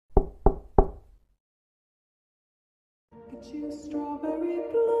you strawberry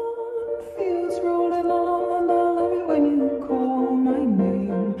blonde, fields rolling on. I love it when you call my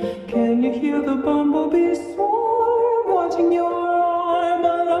name. Can you hear the bumblebee swarm watching your arm?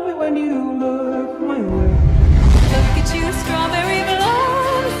 I love it when you look my way. Look at you, strawberry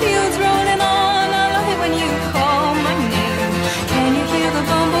blonde, fields rolling on. I love it when you call my name. Can you hear the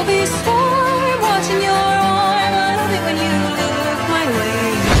bumblebee swarm watching your arm? I love it when you look my way.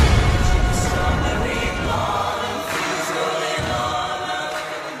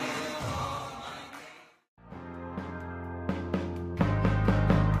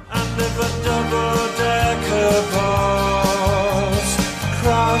 Double-decker bus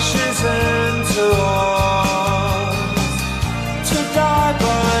crashes into us. To die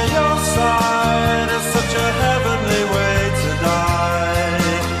by your side is such a heavenly way to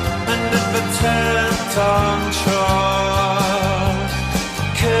die. And if a 10-ton truck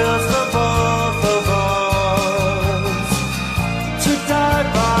kills the both of us, to die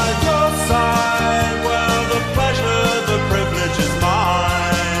by your side, well, the pleasure, the privilege is mine.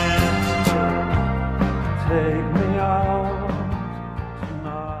 Take me out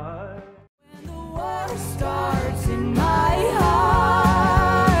tonight. When the war starts in my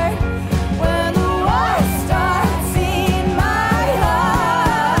heart, when the war starts in my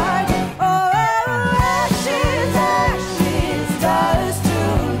heart, oh, ashes, ashes, dust to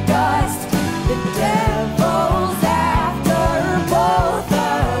dust, the devil's after both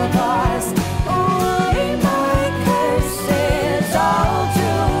of us. Oh, lay my curses all to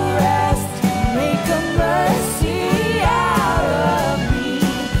rest, make a mercy out of me.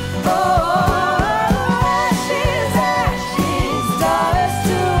 Oh, ashes, ashes, dust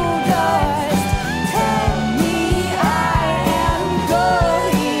to dust, tell me I am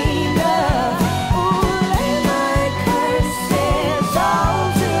good enough. Oh, lay my curses all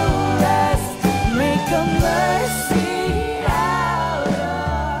to rest, make a mercy out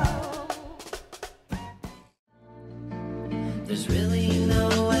of. There's really no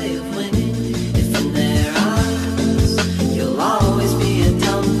way of winning if in their eyes you'll always be a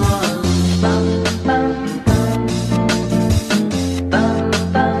dumb one. Bum, bum, bum. Bum,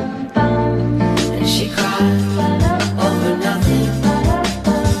 bum, bum. And she cried over nothing.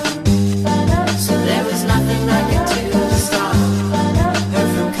 So there was nothing I could do to stop her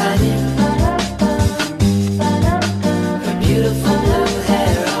from cutting her beautiful blue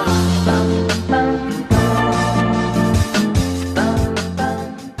hair off. Bum, bum, bum. Bum, bum.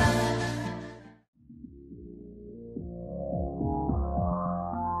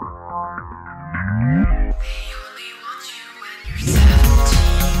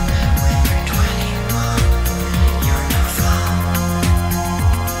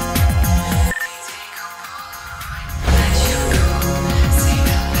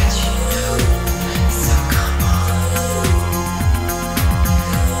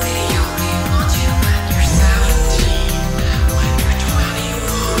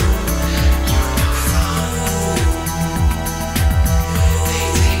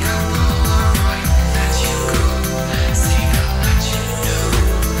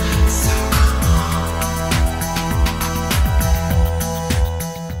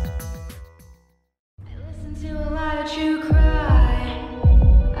 I listen to a lot of true crime.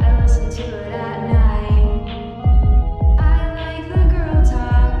 I listen to it at night. I like the girl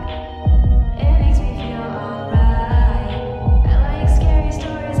talk. It makes me feel alright. I like scary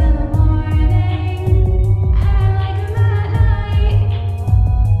stories in the morning. I like them at night.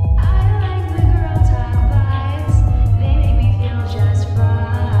 I like the girl talk vibes. They make me feel just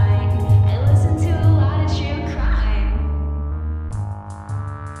fine. I listen to a lot of true crime.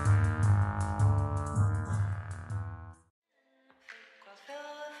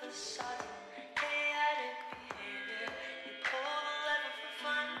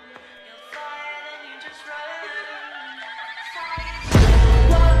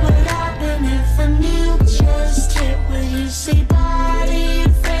 What would happen if a new just hit? Would you say bye to your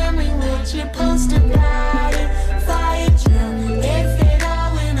family? Would you post about it? Fire drill. If it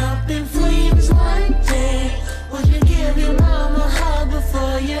all went up in flames one day, would you give your mom a hug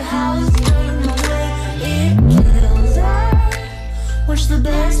before your house burned away? It kills. I wish the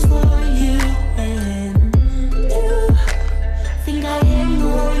best for you, and you think I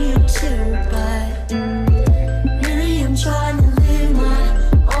ignore you too, but really I'm trying to live my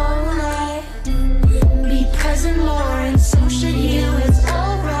own life, be present more, and so should you. It's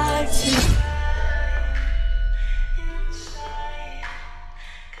alright to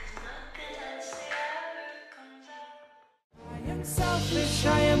I am selfish,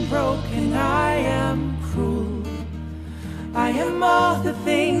 I am broken, I am cruel. I am all the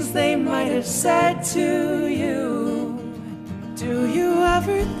things they might have said to you. Do you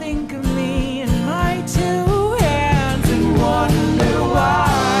ever think of me and my two hands and wonder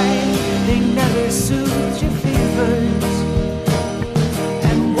why they never soothed your fevers?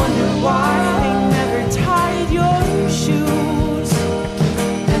 And wonder why they never tied your shoes?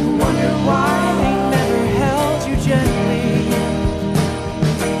 And wonder why they never held you gently?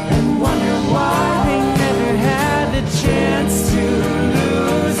 And wonder why they never had the chance to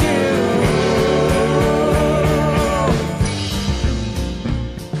lose you?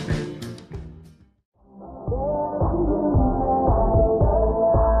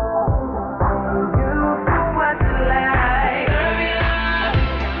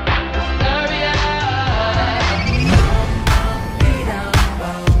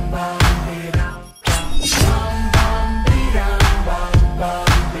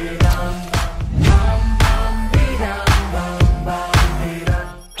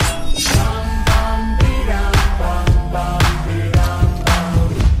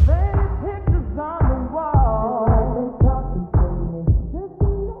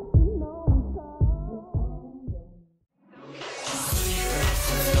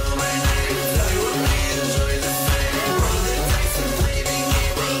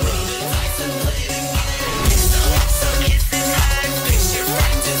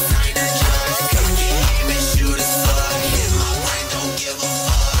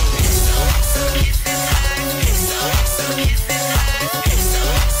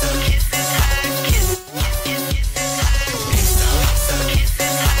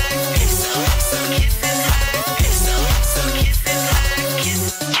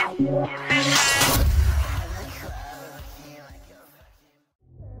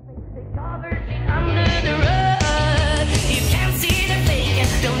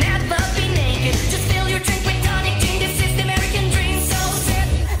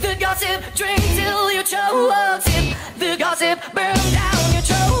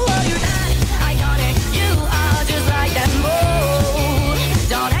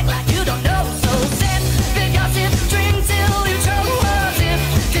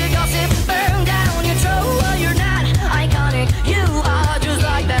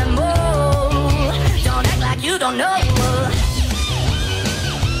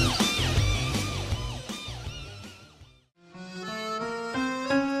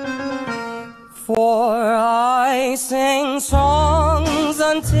 For I sing songs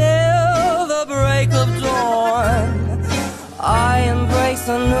until the break of dawn. I embrace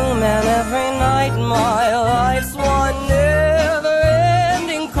a new man every night. My life's one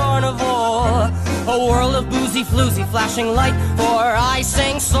never-ending carnival, a world of boozy floozy flashing light. For I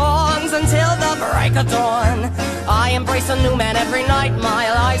sing songs until the break of dawn. I embrace a new man every night. My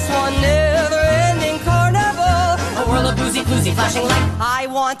life's one never-ending carnival, a world of boozy floozy flashing light. I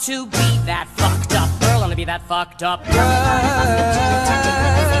want to be that fucked up girl. I want to be that fucked up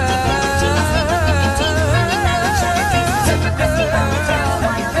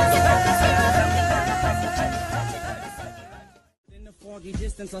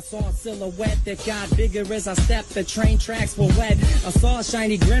distance, I saw a silhouette that got bigger as I stepped. The train tracks were wet. I saw a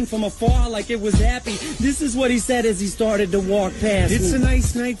shiny grin from afar like it was happy. This is what he said as he started to walk past It's me. a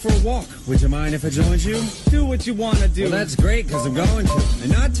nice night for a walk. Would you mind if I joined you? Do what you want to do. Well, that's great, because I'm going to.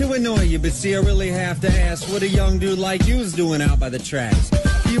 And not to annoy you, but see, I really have to ask what a young dude like you is doing out by the tracks.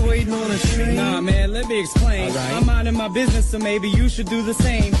 You waiting on a train? Nah, man, let me explain. All right. I'm minding my business, so maybe you should do the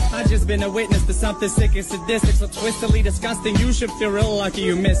same. I just been a witness to something sick and sadistic, so twistedly disgusting. You should feel real lucky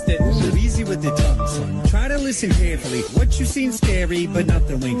you missed it. So easy with the tongue, son. Try to listen carefully. What you seen scary, but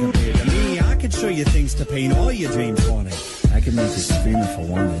nothing when compared to me. I could show you things to paint all your dreams wanted. I can make you scream if I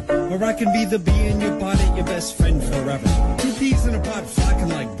wanted. Or I can be the bee in your bonnet, your best friend forever. Two peas in a pot flocking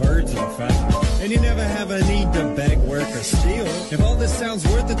like birds in a feather. And you never have a need to beg, work, or steal. If all this sounds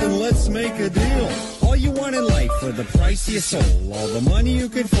worth it, then let's make a deal. All you want in life for the price of your soul. All the money you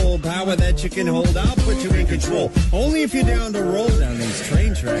can fold, power that you can hold, I'll put you in control. Only if you're down to roll down these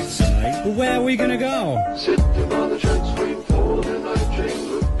train tracks tonight. But where are we gonna go? Sitting on the tracks, waiting for the night train,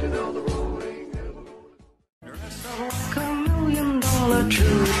 looking down the rolling. like $1 million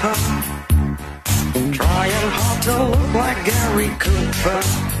trooper, trying hard to look like Gary Cooper.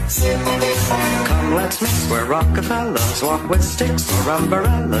 Come, let's mix where Rockefellers walk with sticks or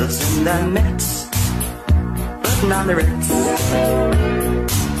umbrellas in their midst, but not the Ritz.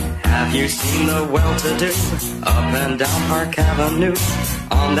 Have you seen the well-to-do up and down Park Avenue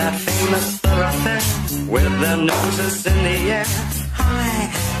on that famous thoroughfare with their noses in the air? High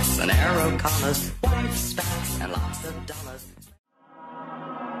hats and arrow collars, white spats and lots of dollars.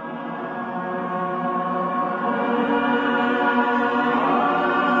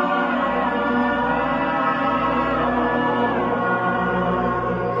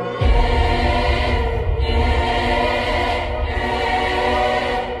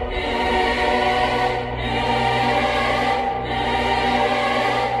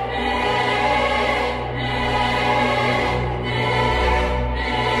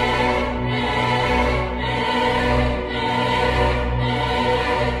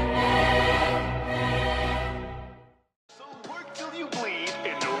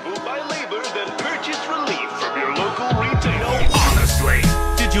 purchase relief from your local retailer. Honestly,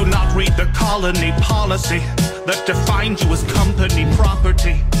 did you not read the colony policy that defined you as company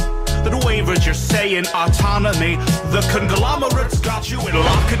property? That wavers your say in autonomy. The conglomerates got you in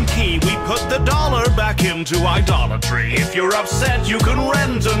lock and key. We put the dollar back into idolatry. If you're upset, you can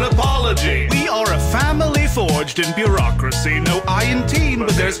rent an apology. We are a family forged in bureaucracy. No I in teen,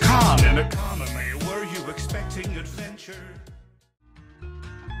 but there's con in economy. Were you expecting adventure?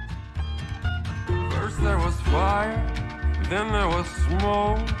 First there was fire, then there was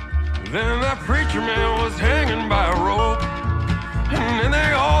smoke. Then that preacher man was hanging by a rope. And then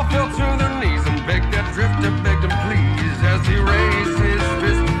they all fell to their knees and begged that drifter, begged him please, as he raised his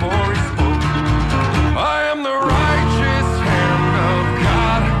fist before he spoke. I am the righteous hand of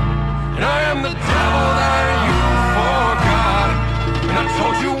God, and I am the devil that you forgot. And I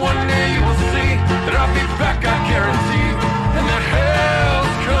told you one day you will see that I'll be back, I guarantee. And that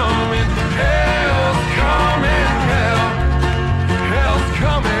hell's coming, hell's coming, hell's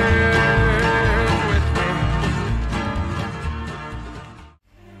coming.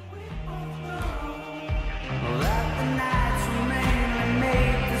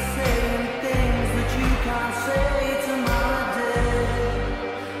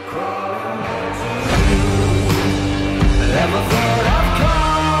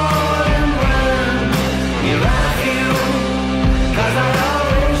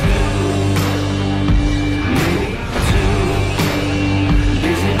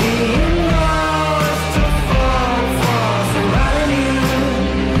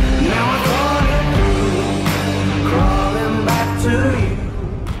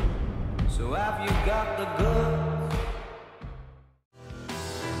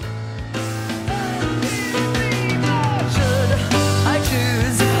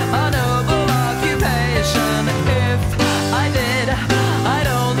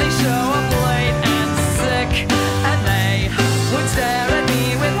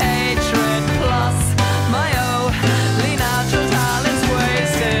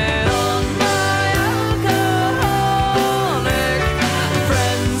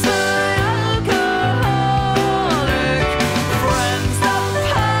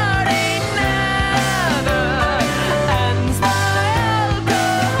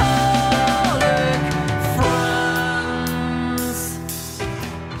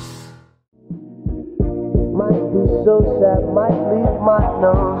 So sad, might leave my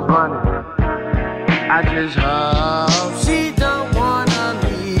nose running. I just hope she don't wanna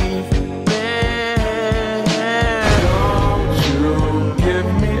leave me. Don't you give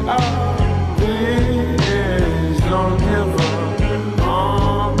me up, please. Don't give up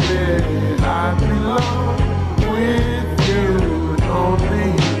on me. I belong with you. Don't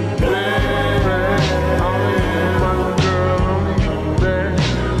leave me. Only you, my girl. Only you, babe.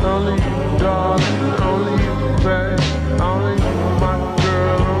 Only you, darling. Only you, babe. Only you, my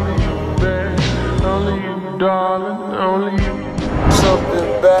girl, only you, babe. Only you, darling, only you.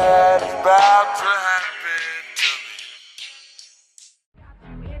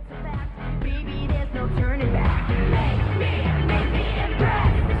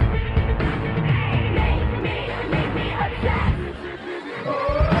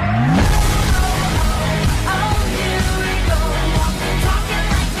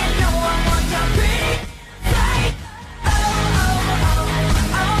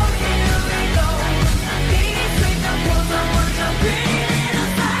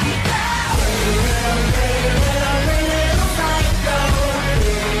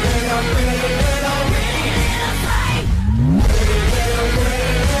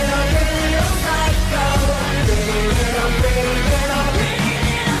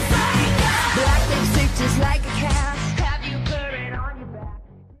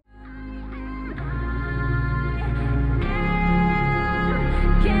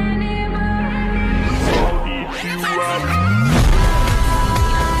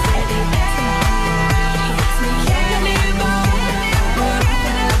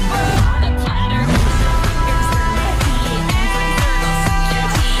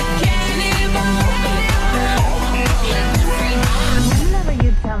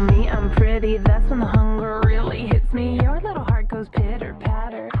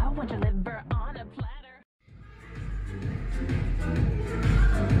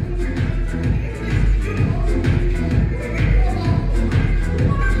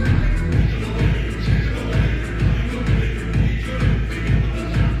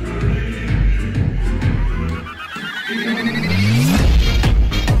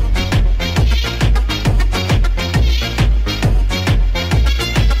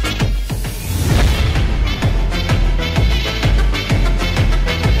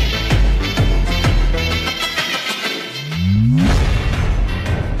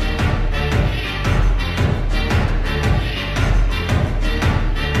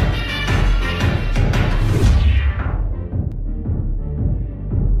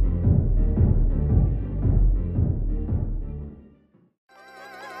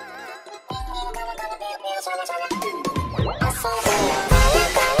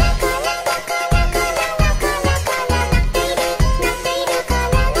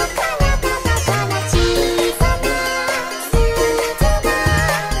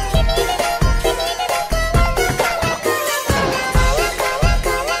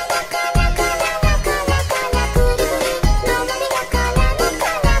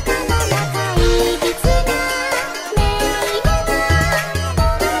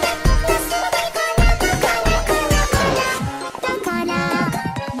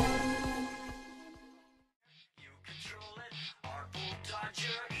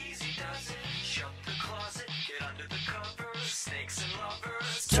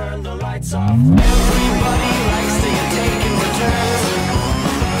 Turn the lights off. Everybody likes to get taken returns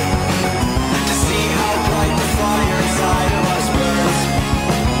to see how bright the fire inside of us burns.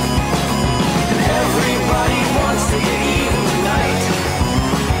 And everybody wants to get even tonight,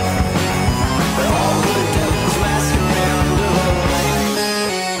 but all good devils masquerade under the light.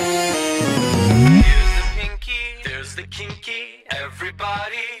 Here's the pinky, there's the kinky.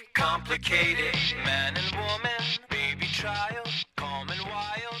 Everybody complicated, man and woman, baby child, calm and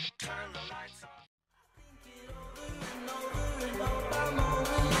wild. Turn the lights off.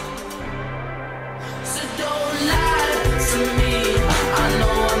 So don't lie to me. I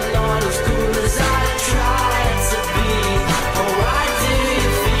know I'm not as cool as I tried to be. But why do you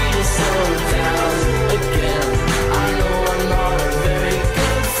feel so down again? I know I'm not a very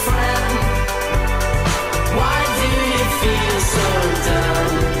good friend. Why do you feel so down?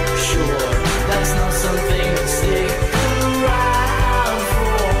 Sure, that's not something to stick around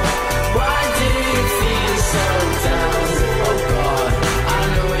for. Why do you feel so down? Oh God, I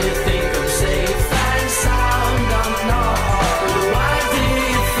know you think I'm safe and sound. I'm not. Why do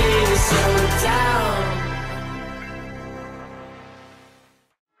you feel so down?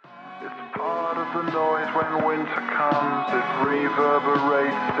 It's part of the noise when winter comes. It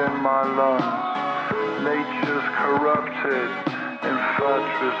reverberates in my lungs. Nature's corrupted,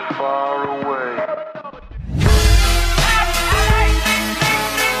 infatuous far away.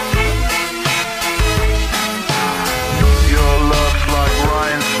 Your love's like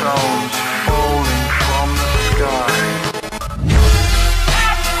rhinestones falling from the sky.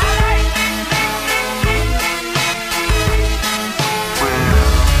 We're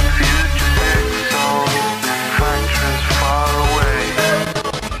fugitive souls, infatuous far away.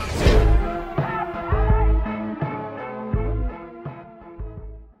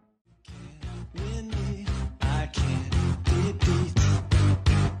 I can't be beat.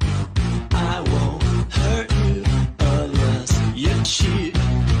 I won't hurt you unless you cheat.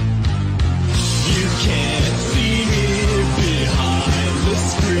 You can't see me behind the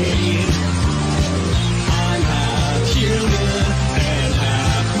screen. I'm half human and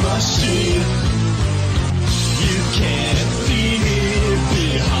half machine. You can't see me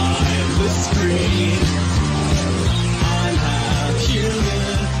behind the screen. I'm half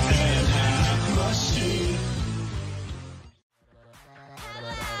human and half machine.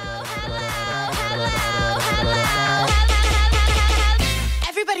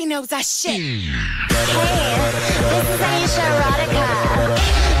 Everybody knows that shit. Hey, this is Aisha Erotica,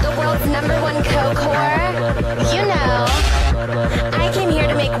 the world's #1 coke whore. You know, I came here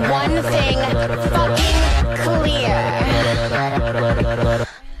to make one thing fucking clear.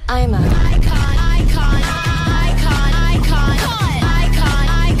 I'm a icon, icon, icon, icon, icon, icon,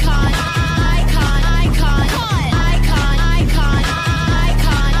 icon, icon, icon,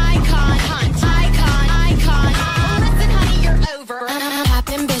 icon, icon, icon. Listen, honey, you're over. I'm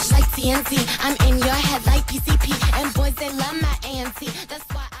popping bitch like TNT. I'm in your head like PCP, and boys they love my ANC. That's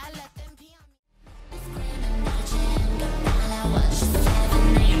why I let them be on me.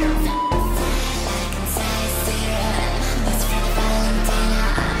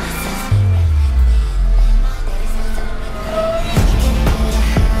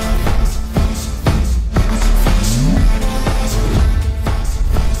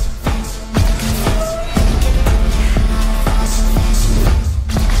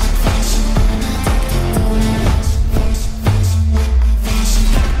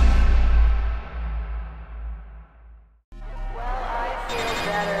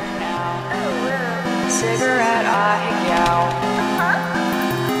 Cigarette, yow.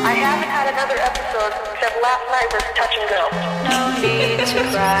 I haven't had another episode since last night was touch and go. No need to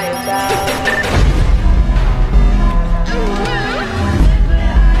cry about.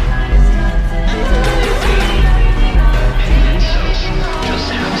 Just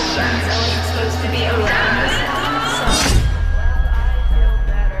have sex. It's supposed to be around.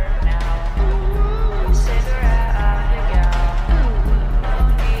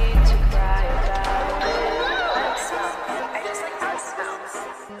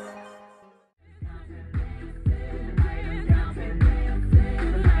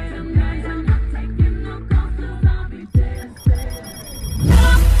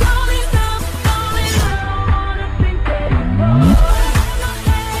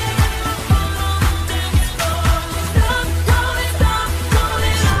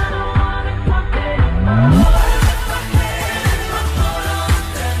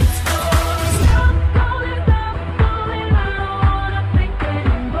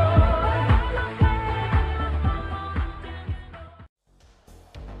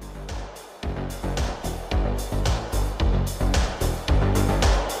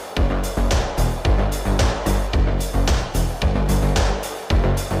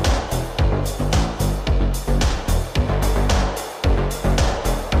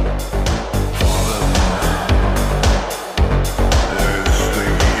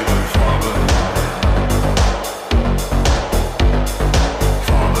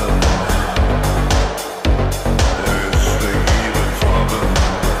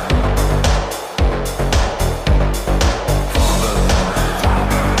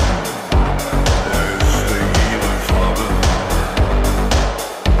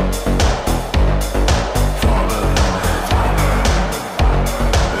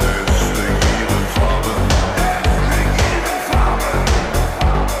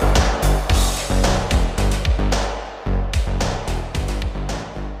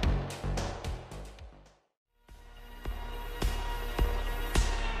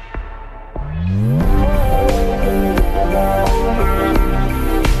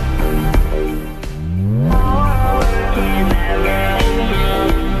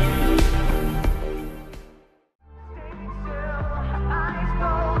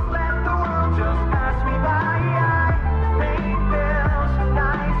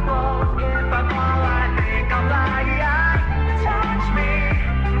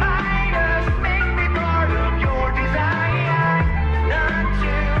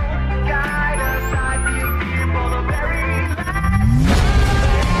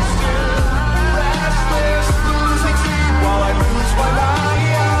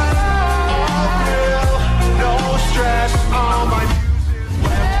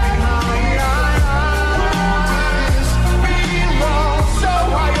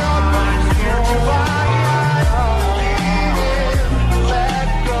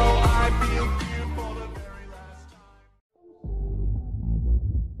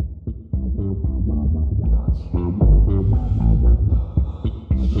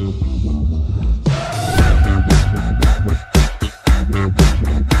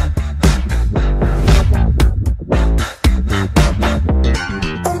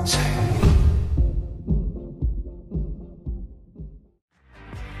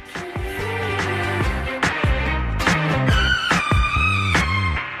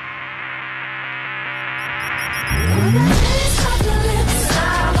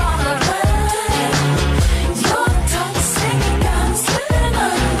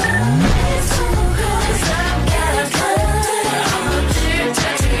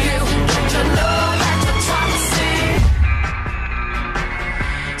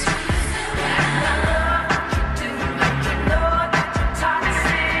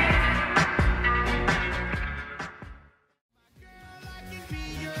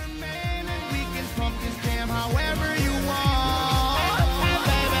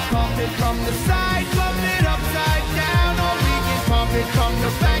 from the side, pump it upside down, or we can pump it from the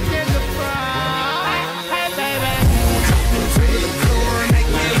back and the front. Hey baby, drop it to the floor, make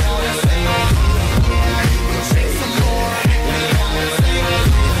me wanna sing it. Yeah, you can shake some more, make me wanna sing it.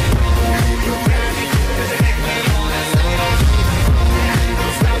 You got it, make me wanna sing it.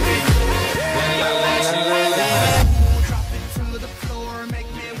 Don't stop it, hey baby, drop it to the floor, make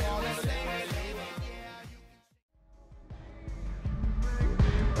me wanna sing it.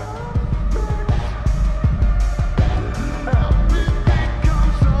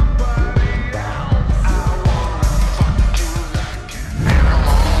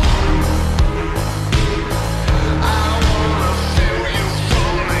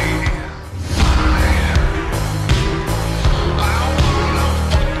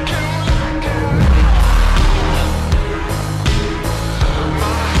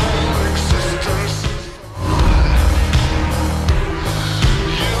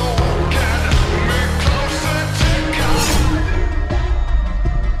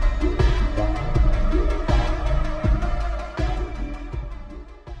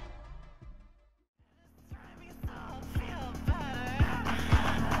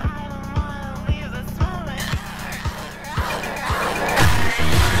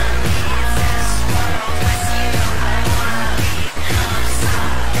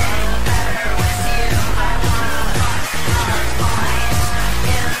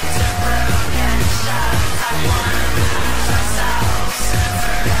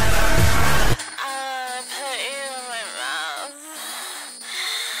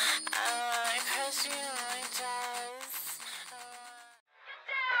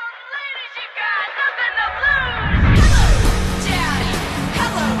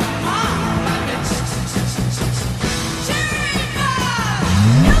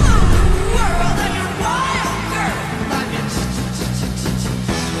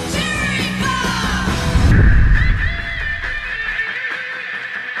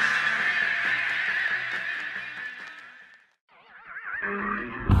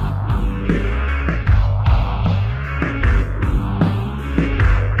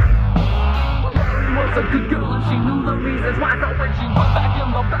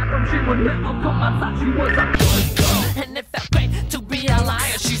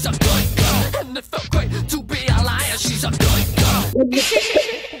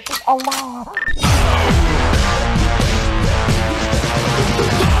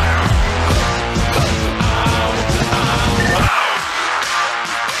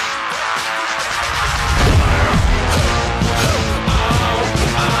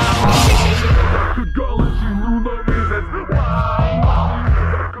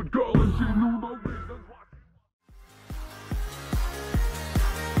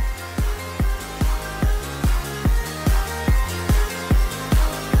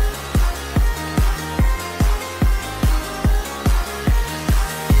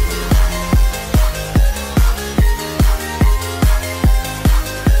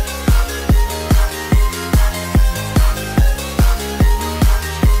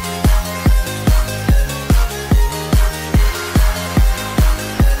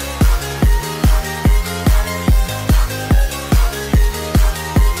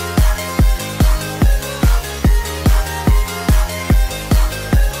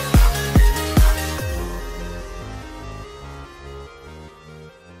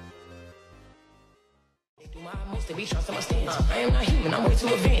 I am not human, I'm way too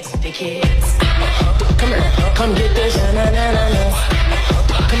advanced. The kids, come here, come get this. Na na na na.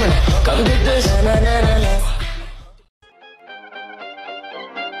 Come here, come get this. Na na na na.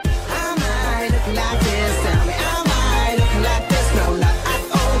 Am I looking like this? Tell me, am I looking like this? No, not at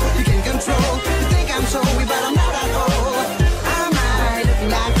all. You can control. You think I'm so weak, but I'm not at all. Am I looking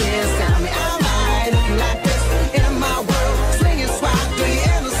like this? Tell me, am I looking like this? In my world, swinging swag. Do you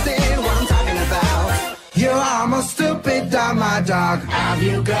understand what I'm talking about? You are my stupid dumb, my dog. Have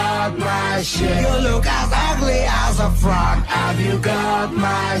you got my shit? You look as ugly as a frog. Have you got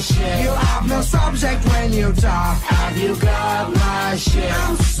my shit? You have no subject when you talk. Have you got my shit?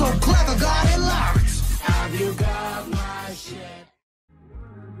 I'm so clever, got it locked. Have you got my shit?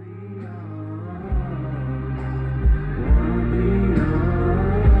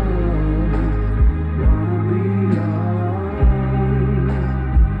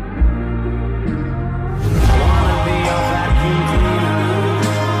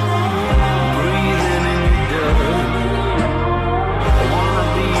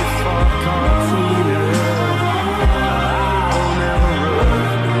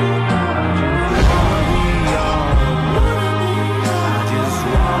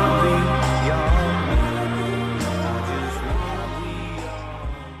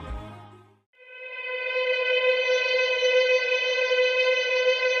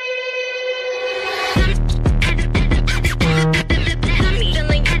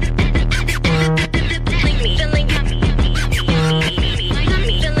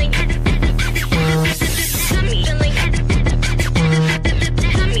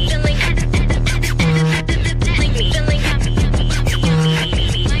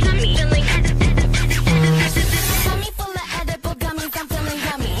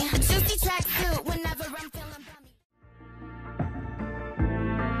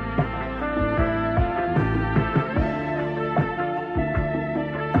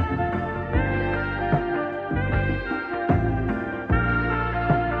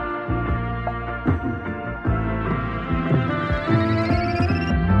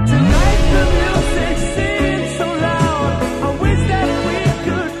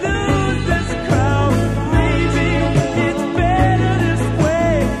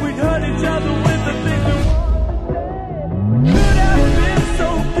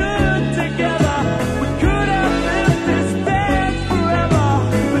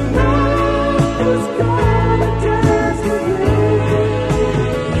 the sky.